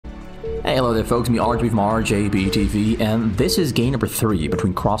Hey, hello there folks, me RJB from RJBTV, and this is game number 3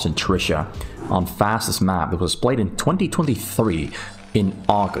 between Cross and Trisha on Fastest Map. It was played in 2023 in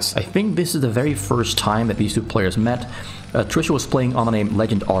August. I think this is the very first time that these two players met. Trisha was playing on the name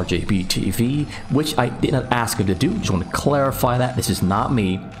Legend RJBTV, which I did not ask her to do. Just want to clarify that. This is not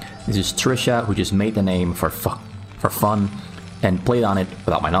me. This is Trisha, who just made the name for fun and played on it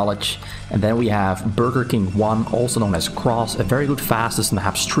without my knowledge. And then we have Burger King 1, also known as Cross, a very good fastest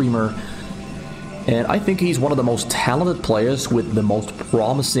map streamer. And I think he's one of the most talented players with the most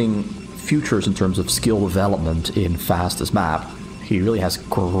promising futures in terms of skill development in fastest map. He really has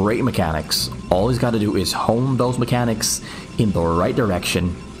great mechanics. All he's got to do is hone those mechanics in the right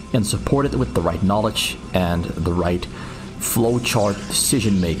direction and support it with the right knowledge and the right flowchart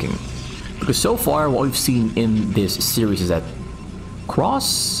decision making. Because so far what we've seen in this series is that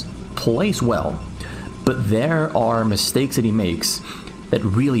Cross plays well, but there are mistakes that he makes that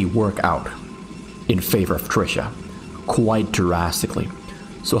really work out in favor of Trisha quite drastically.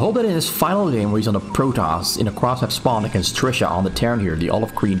 So I hope that in his final game where he's on a Protoss in a cross map spawn against Trisha on the Terran here, the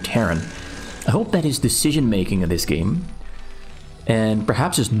olive green Terran, I hope that his decision making in this game and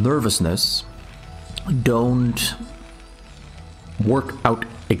perhaps his nervousness don't work out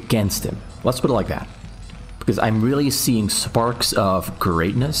against him. Let's put it like that. Because I'm really seeing sparks of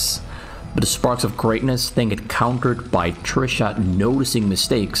greatness, but the sparks of greatness then get countered by Trisha noticing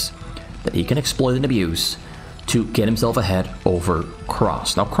mistakes that he can exploit and abuse to get himself ahead over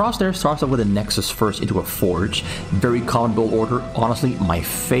Cross. Now Cross there starts off with a Nexus first into a Forge. Very common build order. Honestly, my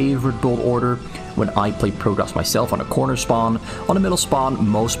favorite build order when I play Protoss myself on a corner spawn. On a middle spawn,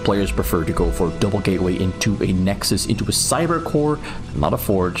 most players prefer to go for double gateway into a Nexus, into a Cyber Core, not a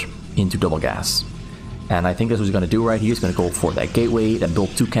Forge, into double gas. And I think that's what he's going to do right here. He's going to go for that gateway, then build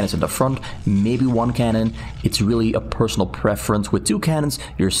 2 cannons in the front, maybe 1 cannon. It's really a personal preference. With 2 cannons,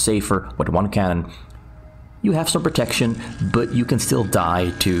 you're safer. With 1 cannon, you have some protection, but you can still die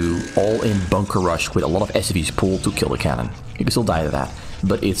to all-in bunker rush with a lot of SCVs pulled to kill the cannon. You can still die to that,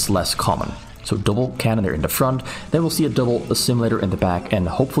 but it's less common. So double cannon there in the front, then we'll see a double assimilator in the back, and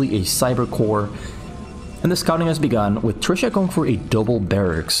hopefully a Cyber Core. And the scouting has begun with Trisha going for a double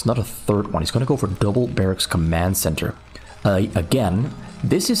barracks, not a third one. He's going to go for double barracks command center. Again,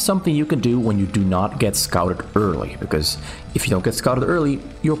 this is something you can do when you do not get scouted early, because if you don't get scouted early,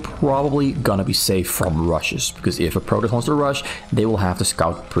 you're probably going to be safe from rushes, because if a Protoss wants to rush, they will have to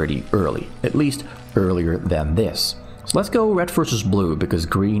scout pretty early, at least earlier than this. So let's go red versus blue, because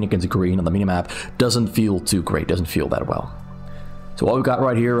green against green on the minimap doesn't feel too great, doesn't feel that well. So what we've got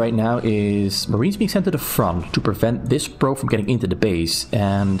right here right now is Marines being sent to the front to prevent this pro from getting into the base,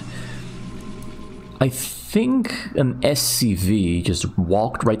 and I think an SCV just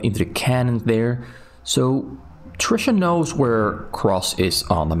walked right into the cannon there. So Trisha knows where Cross is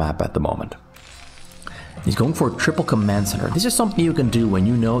on the map at the moment. He's going for a triple command center. This is something you can do when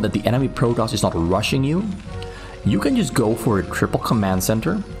you know that the enemy Protoss is not rushing you. You can just go for a triple command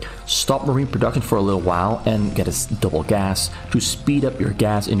center, stop Marine production for a little while, and get a double gas to speed up your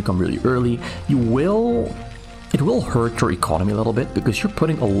gas income really early. It will hurt your economy a little bit because you're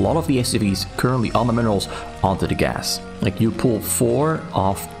putting a lot of the SCVs currently on the minerals onto the gas. Like you pull 4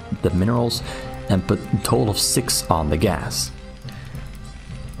 off the minerals and put a total of 6 on the gas.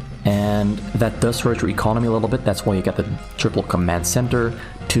 And that does hurt your economy a little bit. That's why you get the triple command center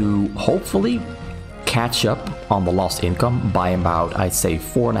to hopefully catch up on the lost income by about, I'd say,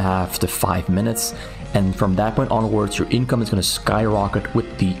 4.5 to 5 minutes. And from that point onwards, your income is going to skyrocket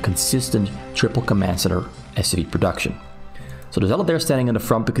with the consistent triple command center SCV production. So there's Zealot there standing in the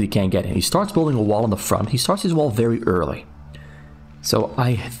front because he can't get in. He starts building a wall in the front. He starts his wall very early. So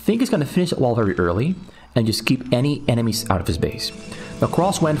I think he's going to finish that wall very early and just keep any enemies out of his base. Now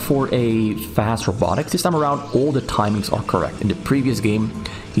Cross went for a fast robotics. This time around, all the timings are correct. In the previous game,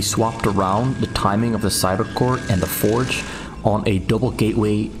 he swapped around the timing of the Cyber Core and the Forge on a double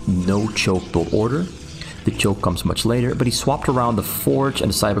gateway, no choke build order. The choke comes much later, but he swapped around the Forge and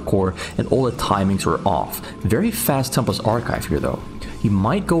the Cyber Core, and all the timings were off. Very fast Templar's Archive here though. He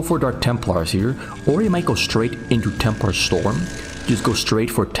might go for Dark Templars here, or he might go straight into Templar Storm. Just go straight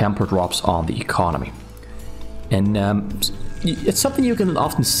for Templar drops on the economy. And it's something you can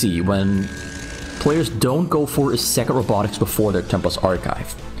often see when players don't go for a second robotics before their Templar's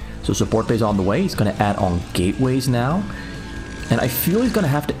Archive. So support base on the way. He's going to add on gateways now. And I feel he's going to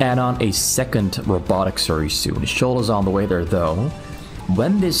have to add on a second robotics very soon. His shoulder's on the way there though.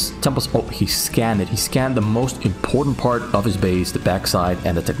 When this Templar's... oh, he scanned it. He scanned the most important part of his base, the backside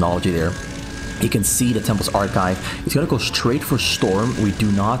and the technology there. You can see the Templar's Archive. He's going to go straight for Storm. We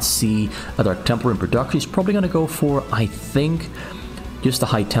do not see a Dark Templar in production. He's probably going to go for, I think, just the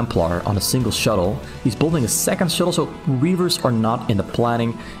High Templar on a single shuttle. He's building a second shuttle, so Reavers are not in the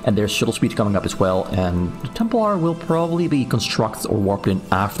planning, and there's shuttle speed coming up as well, and the Templar will probably be constructed or warped in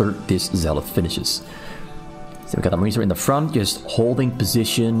after this Zealot finishes. So we got the Marines are in the front, just holding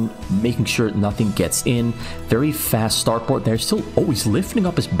position, making sure nothing gets in. Very fast starport. They're still always lifting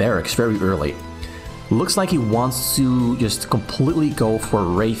up his barracks very early. Looks like he wants to just completely go for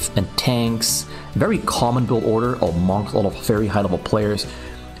Wraith and tanks. Very common build order amongst a lot of very high level players.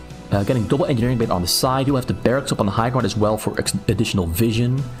 Getting double engineering bait on the side. He'll have the barracks up on the high ground as well for additional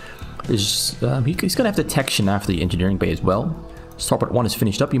vision. He's going to have detection after the engineering bay as well. Starport 1 is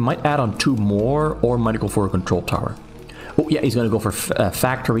finished up. You might add on 2 more or might go for a control tower. Oh yeah, he's going to go for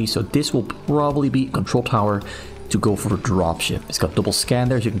factory. So this will probably be control tower to go for a dropship. It's got double scan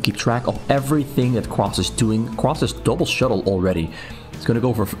there, so you can keep track of everything that Cross is doing. Cross is double shuttle already. It's going to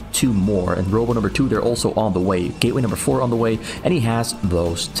go for 2 more, and Robo number 2, they're also on the way. Gateway number 4 on the way, and he has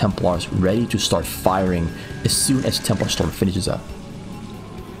those Templars ready to start firing as soon as Templar Storm finishes up.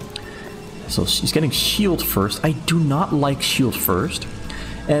 So she's getting shield first. I do not like shield first,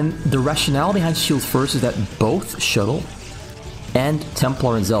 and the rationale behind shield first is that both shuttle and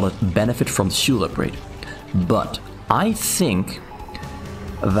Templar and Zealot benefit from the shield upgrade. But I think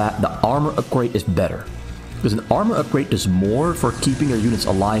that the armor upgrade is better, because an armor upgrade does more for keeping your units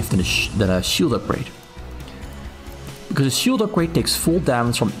alive than a shield upgrade. Because a shield upgrade takes full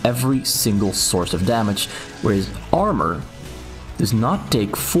damage from every single source of damage, whereas armor does not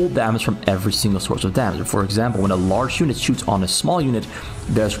take full damage from every single source of damage. For example, when a large unit shoots on a small unit,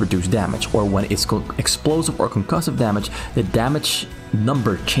 there's reduced damage, or when it's explosive or concussive damage, the damage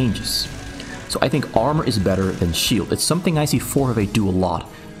number changes. So I think armor is better than shield. It's something I see 4FA do a lot.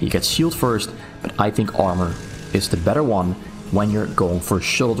 You get shield first, but I think armor is the better one when you're going for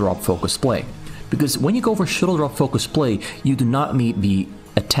shuttle drop focus play. Because when you go for shuttle drop focus play, you do not need the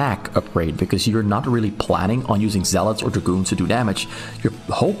attack upgrade, because you're not really planning on using Zealots or Dragoons to do damage. You're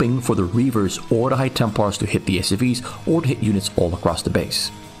hoping for the Reavers or the High Templars to hit the SCVs or to hit units all across the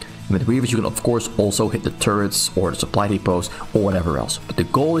base. And with the Reavers, you can of course also hit the turrets or the supply depots or whatever else. But the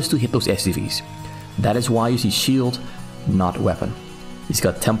goal is to hit those SCVs. That is why you see shield, not weapon. He's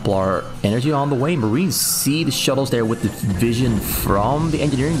got Templar energy on the way. Marines see the shuttles there with the vision from the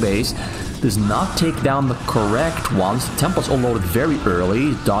engineering base. Does not take down the correct ones. The Templars all loaded very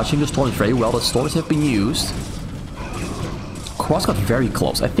early. Dodging the storms very well. The storms have been used. Cross got very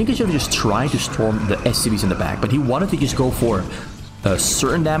close. I think he should have just tried to storm the SCVs in the back, but he wanted to just go for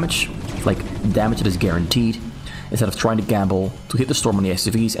certain damage, like damage that is guaranteed, instead of trying to gamble to hit the storm on the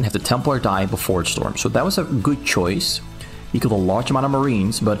SCVs and have the Templar die before it storms. So that was a good choice. He killed a large amount of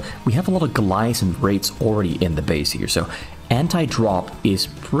Marines, but we have a lot of Goliaths and Wraiths already in the base here, so anti-drop is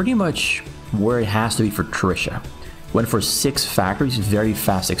pretty much where it has to be for Trisha. Went for 6 factories, very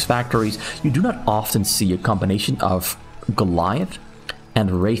fast 6 factories. You do not often see a combination of Goliath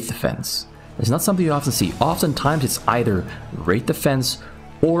and Wraith defense. It's not something you often see. Oftentimes it's either Wraith defense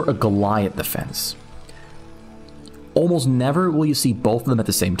or a Goliath defense. Almost never will you see both of them at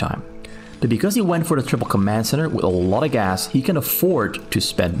the same time. But because he went for the triple command center with a lot of gas, he can afford to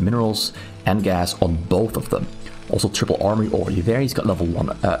spend minerals and gas on both of them. Also triple armory already there. He's got level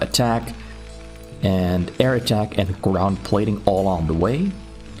 1 attack and air attack and ground plating all on the way.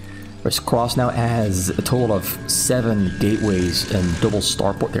 Whereas Cross now has a total of 7 gateways and double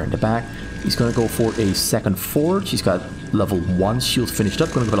starport there in the back. He's going to go for a second forge. He's got level 1 shield finished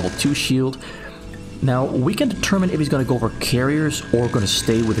up. Going to go level 2 shield. Now, we can determine if he's going to go for carriers or going to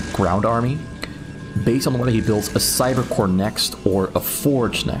stay with the ground army based on whether he builds a cyber core next or a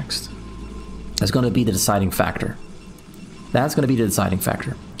forge next. That's going to be the deciding factor. That's going to be the deciding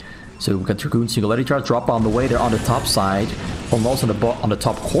factor. So we've got Dragoon Singularity Charge drop on the way. They're on the top side, almost on the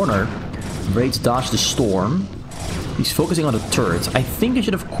top corner. Raids dodge the storm. He's focusing on the turrets. I think he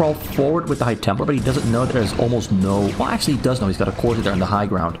should have crawled forward with the High Templar, but he doesn't know that there's almost no... Well, actually he does know. He's got a quarter there on the high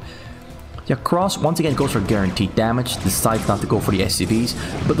ground. Yeah, Cross once again goes for guaranteed damage, decides not to go for the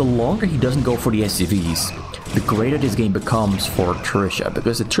SCVs, but the longer he doesn't go for the SCVs, the greater this game becomes for Trisha,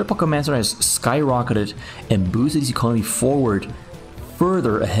 because the triple command center has skyrocketed and boosted his economy forward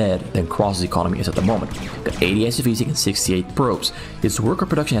further ahead than Cross's economy is at the moment. Got 80 SCVs and 68 probes. His worker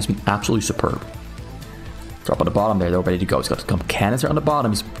production has been absolutely superb. Drop on the bottom there, they're ready to go. He's got some cannons there on the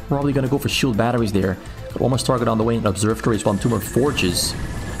bottom. He's probably going to go for shield batteries there. Got almost target on the way, and observatory is 2 more forges.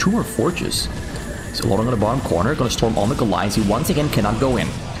 2 more forges. So loading on the bottom corner, going to storm on the Goliaths. He once again cannot go in.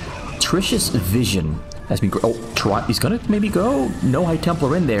 Trisha's vision has been great. Oh, he's going to maybe go. No High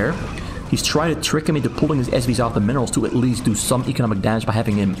Templar in there. He's trying to trick him into pulling his SVs off the minerals to at least do some economic damage by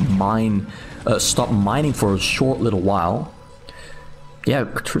having him stop mining for a short little while. Yeah,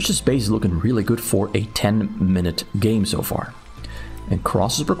 Trisha's base is looking really good for a 10-minute game so far. And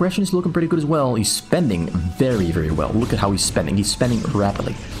Cross's progression is looking pretty good as well. He's spending very, very well. Look at how he's spending. He's spending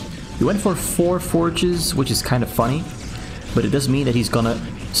rapidly. He went for 4 forges, which is kind of funny. But it does mean that he's gonna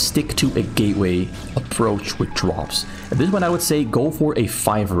stick to a gateway approach with drops. At this point, I would say go for a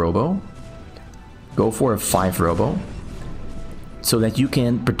 5 robo. Go for a 5 robo. So that you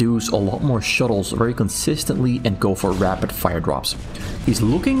can produce a lot more shuttles very consistently and go for rapid fire drops. He's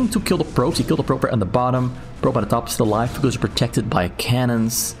looking to kill the probes. He killed the probe right on the bottom. Probe on the top is still alive because they're protected by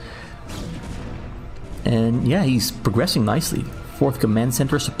cannons. And yeah, he's progressing nicely. 4th command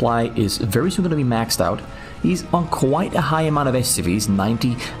center supply is very soon going to be maxed out. He's on quite a high amount of SCVs,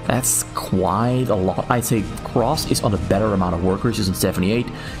 90. That's quite a lot. I'd say Cross is on a better amount of workers. He's on 78.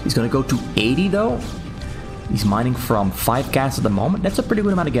 He's going to go to 80 though. He's mining from 5 gas at the moment. That's a pretty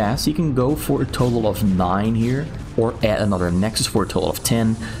good amount of gas. He can go for a total of 9 here, or add another Nexus for a total of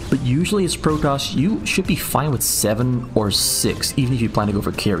 10. But usually as Protoss, you should be fine with 7 or 6, even if you plan to go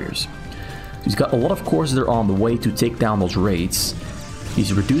for carriers. So he's got a lot of cores that are on the way to take down those raids.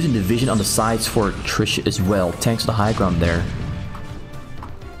 He's reducing division on the sides for Trisha as well. Tanks on the high ground there.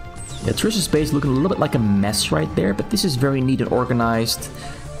 Yeah, Trisha's base looking a little bit like a mess right there, but this is very neat and organized.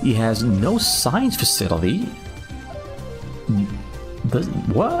 He has no science facility.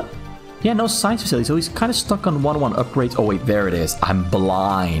 What? Yeah, no science facility, so he's kind of stuck on 1-1 upgrades. Oh wait, there it is. I'm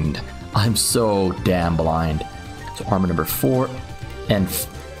blind. I'm so damn blind. So armor number 4 and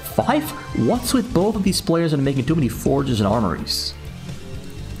 5? What's with both of these players and making too many forges and armories?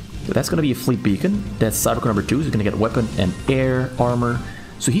 So that's going to be a fleet beacon. That's Cybercore number 2. He's going to get weapon and air armor.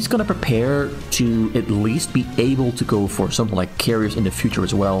 So he's going to prepare to at least be able to go for something like carriers in the future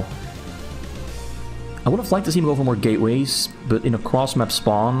as well. I would have liked to see him go for more gateways, but in a cross-map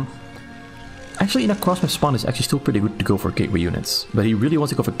spawn... Actually, in a cross-map spawn, it's actually still pretty good to go for gateway units. But he really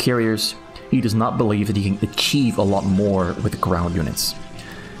wants to go for carriers. He does not believe that he can achieve a lot more with ground units.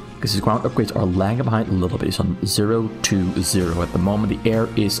 Because his ground upgrades are lagging behind a little bit. He's on 0 to 0 at the moment. The air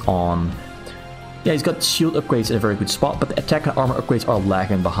is on... Yeah, he's got shield upgrades in a very good spot, but the attack and armor upgrades are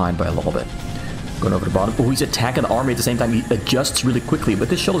lagging behind by a little bit. Going over the bottom. Oh, he's attacking the army at the same time. He adjusts really quickly, but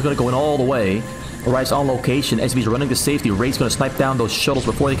this shuttle's going to go in all the way. Arrives on location. as he's running to safety, Ray's going to snipe down those shuttles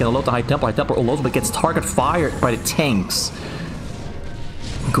before they can unload the High Templar. High Templar unloads, but gets target fired by the tanks.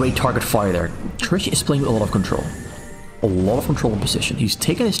 Great target fire there. Trisha is playing with a lot of control. A lot of control and position. He's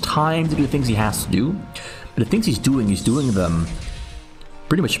taking his time to do the things he has to do, but the things he's doing them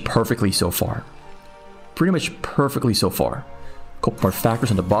pretty much perfectly so far. Pretty much perfectly so far. Couple more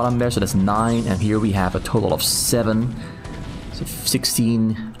factors on the bottom there, so that's 9, and here we have a total of 7. So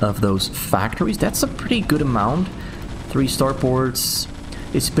 16 of those factories. That's a pretty good amount. 3 starports.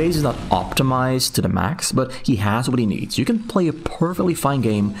 His base is not optimized to the max, but he has what he needs. You can play a perfectly fine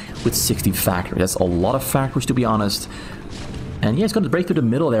game with 60 factories. That's a lot of factories, to be honest. And yeah, he's going to break through the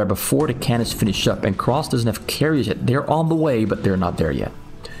middle there before the cannons finish up. And Cross doesn't have carriers yet. They're on the way, but they're not there yet.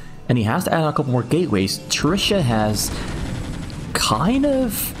 And he has to add a couple more gateways. Trisha has kind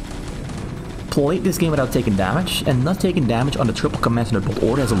of played this game without taking damage, and not taking damage on the triple command center build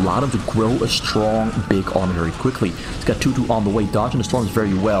order has allowed him to grow a strong, big army very quickly. He's got 2-2 on the way, dodging the storms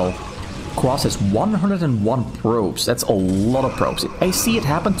very well. Cross has 101 probes. That's a lot of probes. I see it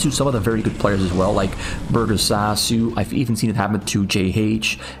happen to some of the very good players as well, like Burger Sasu. I've even seen it happen to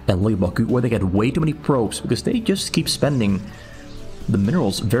JH and Lee Baku, where they get way too many probes because they just keep spending the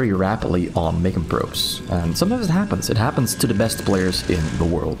minerals very rapidly on making probes. And sometimes it happens. It happens to the best players in the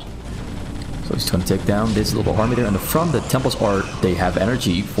world. So he's going to take down this little army there. In the front, the Temples they have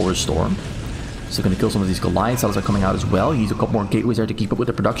energy for a storm. So going to kill some of these Goliaths. Others are coming out as well. He needs a couple more gateways there to keep up with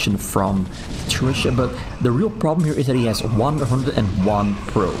the production from Trisha. But the real problem here is that he has 101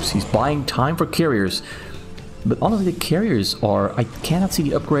 probes. He's buying time for carriers. But honestly, the carriers are... I cannot see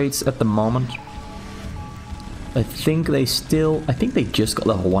the upgrades at the moment. I think they just got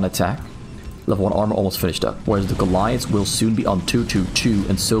level 1 attack. Level 1 armor almost finished up. Whereas the Goliaths will soon be on 2-2-2,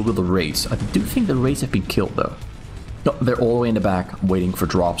 and so will the Raids. I do think the Raids have been killed though. No, they're all the way in the back, waiting for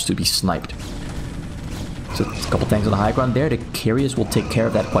drops to be sniped. So a couple tanks on the high ground there. The carriers will take care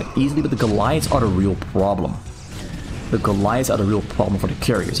of that quite easily, but the Goliaths are the real problem. The Goliaths are the real problem for the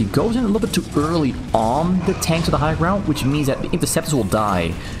carriers. He goes in a little bit too early on the tanks on the high ground, which means that the interceptors will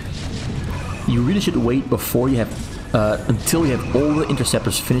die. You really should wait before you have until you have all the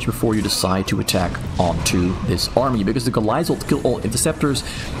interceptors finished before you decide to attack onto this army, because the Goliaths will kill all interceptors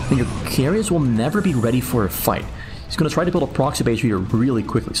and your carriers will never be ready for a fight. He's going to try to build a proxy base here really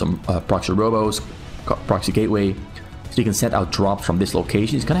quickly, some proxy robos, proxy gateway, so he can send out drops from this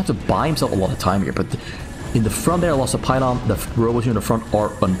location. He's going to have to buy himself a lot of time here, but In the front there, I lost a pylon. The robots here in the front are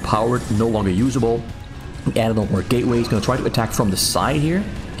unpowered, no longer usable. We added on more gateways. Going to try to attack from the side here.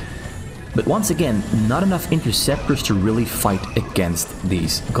 But once again, not enough interceptors to really fight against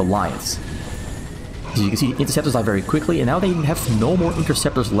these Goliaths. As you can see, the interceptors die very quickly, and now they have no more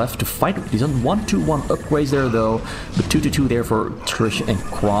interceptors left to fight with. He's on 1-2-1 upgrades there, though. But 2-2 there for Trisha, and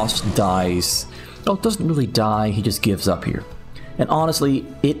Cross dies. Well, doesn't really die, he just gives up here. And honestly,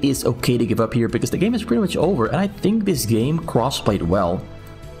 it is okay to give up here, because the game is pretty much over. And I think this game Cross played well.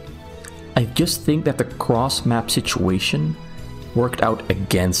 I just think that the cross-map situation worked out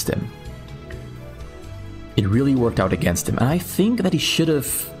against him. It really worked out against him. And I think that he should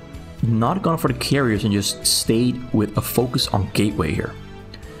have not gone for the carriers and just stayed with a focus on gateway here.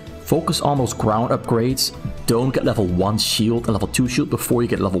 Focus on those ground upgrades. Don't get level 1 shield and level 2 shield before you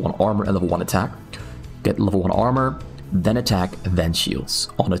get level 1 armor and level 1 attack. Get level 1 armor, then attack, then shields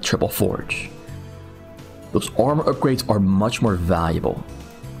on a triple forge. Those armor upgrades are much more valuable.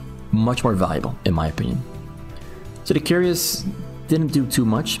 Much more valuable, in my opinion. So the carriers didn't do too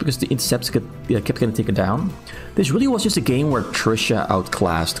much because the intercepts kept getting taken down. This really was just a game where Trisha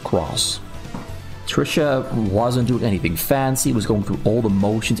outclassed Cross. Trisha wasn't doing anything fancy, was going through all the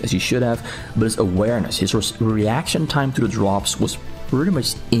motions as he should have, but his awareness, his reaction time to the drops was pretty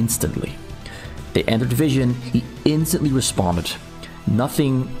much instantly. They entered vision, he instantly responded.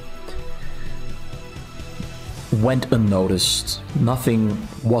 Nothing went unnoticed, nothing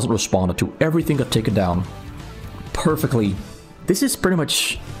wasn't responded to, everything got taken down perfectly. This is pretty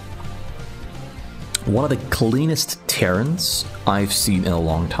much one of the cleanest Terrans I've seen in a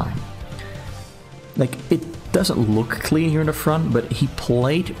long time. Like, it doesn't look clean here in the front, but he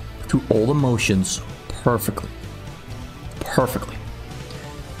played through all the motions perfectly. Perfectly.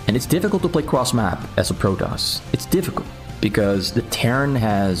 And it's difficult to play cross-map as a Protoss. It's difficult because the Terran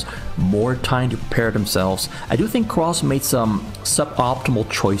has more time to prepare themselves. I do think Cross made some suboptimal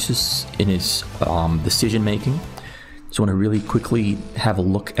choices in his decision-making. So I want to really quickly have a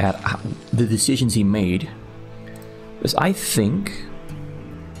look at the decisions he made. Because I think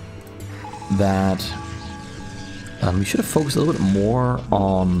that we should have focused a little bit more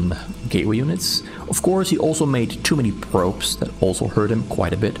on gateway units. Of course, he also made too many probes that also hurt him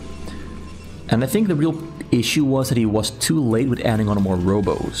quite a bit. And I think the real issue was that he was too late with adding on more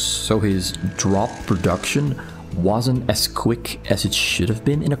robos. So his drop production wasn't as quick as it should have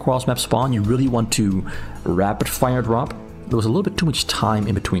been in a cross-map spawn. You really want to rapid fire drop. There was a little bit too much time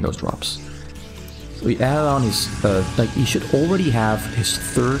in between those drops. So he added on his, like, he should already have his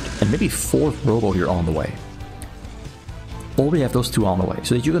third and maybe fourth robo here on the way. Already have those two on the way,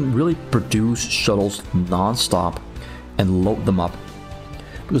 so that you can really produce shuttles non-stop and load them up.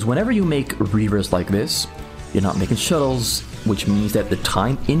 Because whenever you make reavers like this, you're not making shuttles, which means that the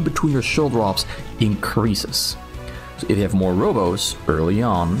time in between your shuttle drops increases. So if you have more robos early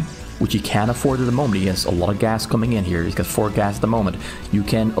on, which you can't afford at the moment, he has a lot of gas coming in here, he's got 4 gas at the moment, you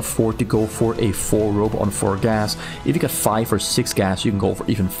can afford to go for a 4 robo on 4 gas. If you got 5 or 6 gas, you can go for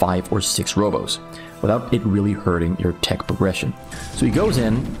even 5 or 6 robos, without it really hurting your tech progression. So he goes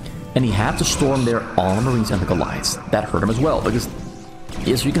in, and he had to storm their Armories and the Goliaths. That hurt him as well, because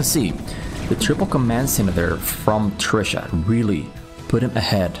as you can see, the triple command center there from Trisha really put him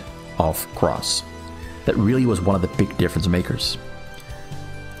ahead of Cross. That really was one of the big difference makers.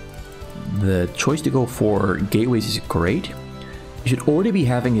 The choice to go for gateways is great. You should already be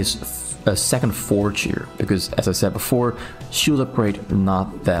having his second forge here, because as I said before, shield upgrade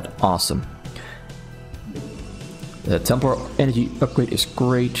not that awesome. The Templar energy upgrade is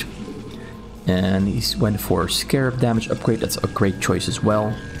great, and he went for scarab damage upgrade. That's a great choice as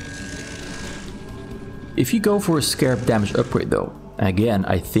well. If you go for a scarab damage upgrade though, again,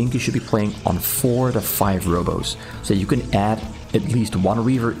 I think you should be playing on 4 to 5 robos, so you can add at least 1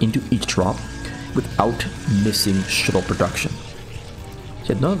 reaver into each drop without missing shuttle production.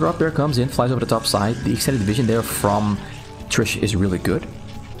 So another drop there comes in, flies over the top side. The extended vision there from Trish is really good.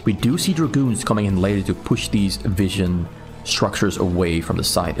 We do see Dragoons coming in later to push these vision structures away from the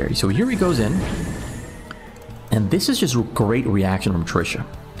side there. So here he goes in, and this is just a great reaction from Trisha.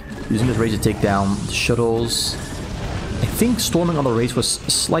 Using this race to take down the shuttles. I think storming on the raids was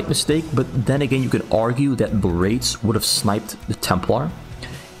a slight mistake, but then again you could argue that the raids would have sniped the Templar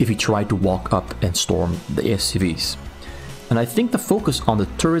if he tried to walk up and storm the SCVs. And I think the focus on the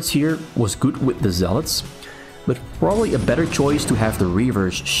turrets here was good with the Zealots, but probably a better choice to have the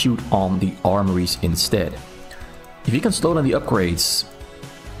Reavers shoot on the Armories instead. If you can slow down the upgrades,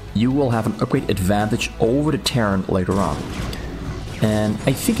 you will have an upgrade advantage over the Terran later on. And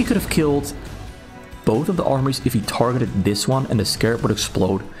I think he could have killed both of the Armories if he targeted this one and the Scarab would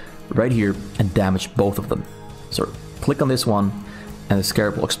explode right here and damage both of them. So click on this one, and the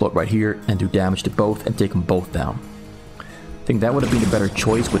Scarab will explode right here and do damage to both and take them both down. I think that would have been a better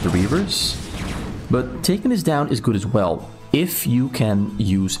choice with the Reavers, but taking this down is good as well if you can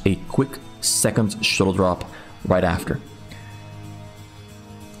use a quick second shuttle drop right after.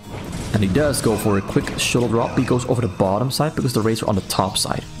 And he does go for a quick shuttle drop. He goes over the bottom side because the Wraiths are on the top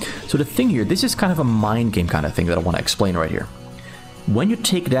side. So the thing here, this is kind of a mind game kind of thing that I want to explain right here. When you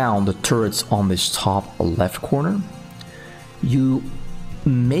take down the turrets on this top left corner, you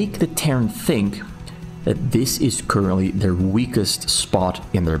make the Terran think that this is currently their weakest spot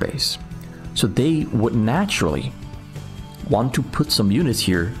in their base. So they would naturally want to put some units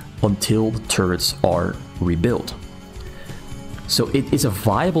here until the turrets are rebuilt. So it is a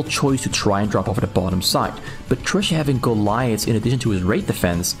viable choice to try and drop over the bottom side, but Trisha having Goliaths in addition to his Wraith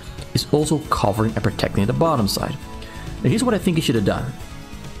defense is also covering and protecting the bottom side. Now here's what I think he should have done.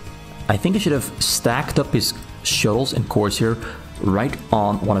 I think he should have stacked up his shuttles and cores here right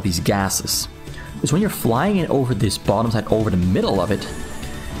on one of these gases. Because when you're flying in over this bottom side, over the middle of it,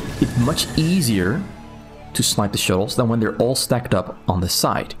 it's much easier to snipe the shuttles than when they're all stacked up on the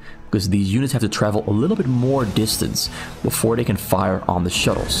side, because these units have to travel a little bit more distance before they can fire on the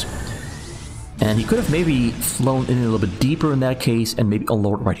shuttles. And he could have maybe flown in a little bit deeper in that case and maybe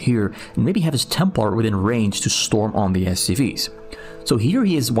unload right here and maybe have his Templar within range to storm on the SCVs. So here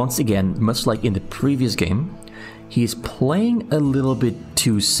he is once again, much like in the previous game, he is playing a little bit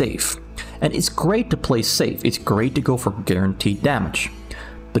too safe. And it's great to play safe, it's great to go for guaranteed damage.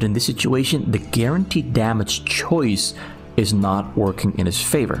 But in this situation, the guaranteed damage choice is not working in his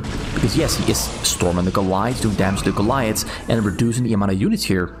favor. Because yes, he is storming the Goliaths, doing damage to the Goliaths, and reducing the amount of units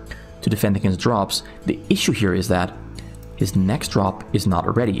here to defend against drops. The issue here is that his next drop is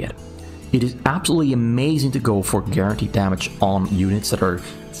not ready yet. It is absolutely amazing to go for guaranteed damage on units that are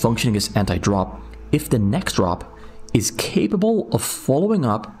functioning as anti-drop if the next drop is capable of following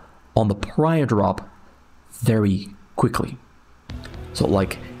up on the prior drop very quickly. So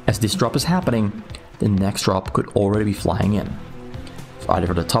like, as this drop is happening, the next drop could already be flying in, either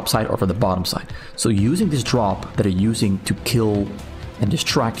for the top side or for the bottom side. So using this drop that are using to kill and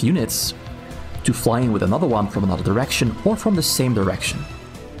distract units to fly in with another one from another direction or from the same direction.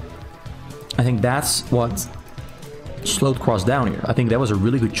 I think that's what slowed Cross down here. I think that was a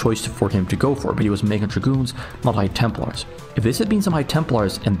really good choice for him to go for, but he was making Dragoons, not High Templars. If this had been some High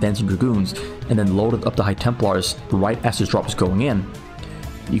Templars and then some Dragoons, and then loaded up the High Templars right as this drop was going in,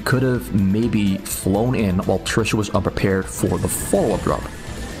 you could have maybe flown in while Trisha was unprepared for the follow-up drop.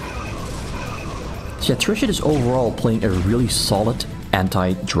 So yeah, Trisha is overall playing a really solid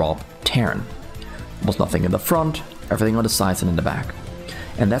anti-drop Terran. Almost nothing in the front, everything on the sides and in the back.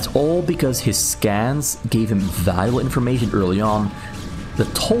 And that's all because his scans gave him valuable information early on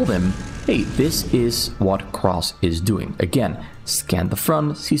that told him, hey, this is what Cross is doing. Again, scan the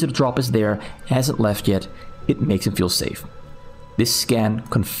front, sees that the drop is there, hasn't left yet, it makes him feel safe. This scan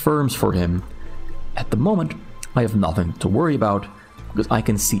confirms for him, at the moment, I have nothing to worry about, because I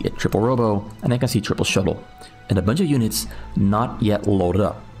can see a triple robo, and I can see triple shuttle, and a bunch of units not yet loaded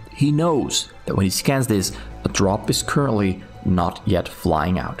up. He knows that when he scans this, a drop is currently not yet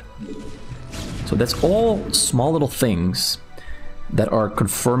flying out. So that's all small little things that are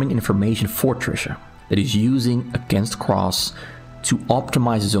confirming information for Trisha that he's using against Cross to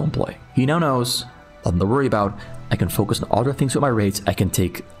optimize his own play. He now knows, nothing to worry about, I can focus on other things with my raids. I can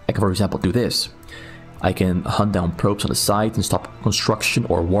for example do this. I can hunt down probes on the side and stop construction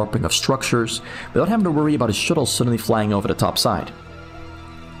or warping of structures without having to worry about his shuttles suddenly flying over the top side.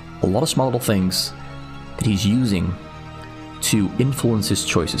 A lot of small little things that he's using to influence his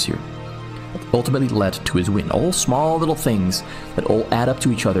choices here that ultimately led to his win. All small little things that all add up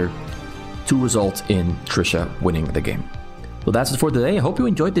to each other to result in Trisha winning the game. So that's it for today. I hope you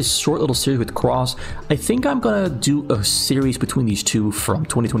enjoyed this short little series with Cross. I think I'm gonna do a series between these two from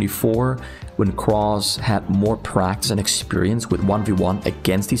 2024 when Cross had more practice and experience with 1v1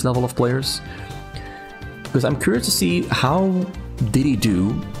 against these level of players. Because I'm curious to see how did he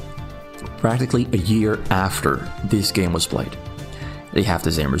do practically a year after this game was played. Did he have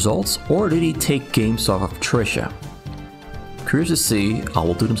the same results, or did he take games off of Trisha? Curious to see. I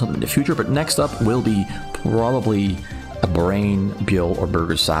will do them something in the future, but next up will be probably a Brain, Bill, or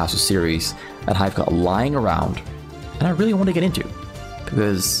Burger Sasu series that I've got lying around, and I really want to get into,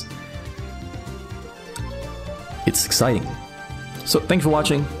 because it's exciting. So thanks for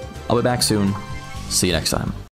watching. I'll be back soon. See you next time.